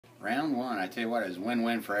Round one, I tell you what, it was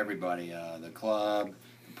win-win for everybody. The club,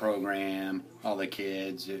 the program, all the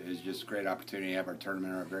kids. It was just a great opportunity to have our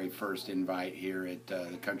tournament, our very first invite here at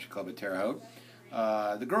the Country Club at Terre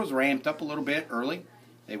Haute. The girls ramped up a little bit early.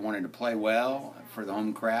 They wanted to play well for the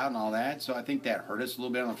home crowd and all that, so I think that hurt us a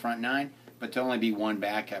little bit on the front nine. But to only be one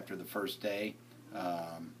back after the first day,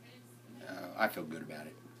 I feel good about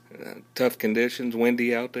it. Tough conditions,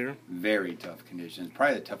 windy out there? Very tough conditions.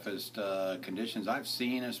 Probably the toughest conditions I've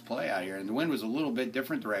seen us play out here. And the wind was a little bit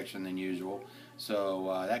different direction than usual,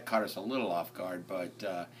 so that caught us a little off guard.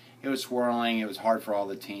 But it was swirling. It was hard for all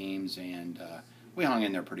the teams, and we hung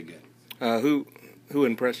in there pretty good. Who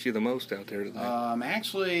impressed you the most out there today?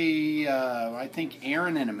 Actually, I think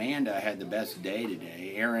Aaron and Amanda had the best day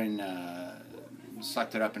today. Aaron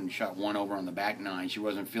sucked it up and shot one over on the back nine. She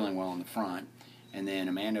wasn't feeling well in the front. And then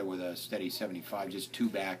Amanda with a steady 75, just two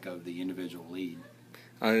back of the individual lead.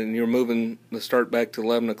 And you're moving the start back to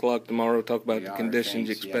 11 o'clock tomorrow. Talk about the conditions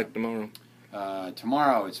you expect tomorrow.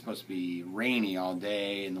 Tomorrow it's supposed to be rainy all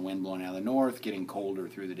day and the wind blowing out of the north, getting colder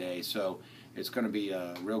through the day. So it's going to be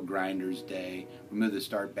a real grinder's day. We moved the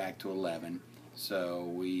start back to 11. So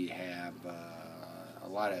we have a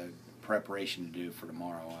lot of preparation to do for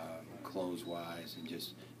tomorrow, clothes-wise, and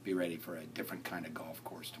just be ready for a different kind of golf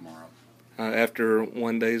course tomorrow. After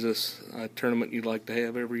one day, is this a tournament you'd like to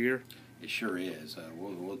have every year? It sure is.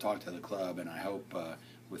 We'll talk to the club, and I hope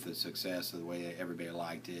with the success of the way everybody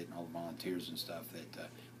liked it and all the volunteers and stuff that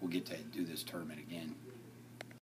we'll get to do this tournament again.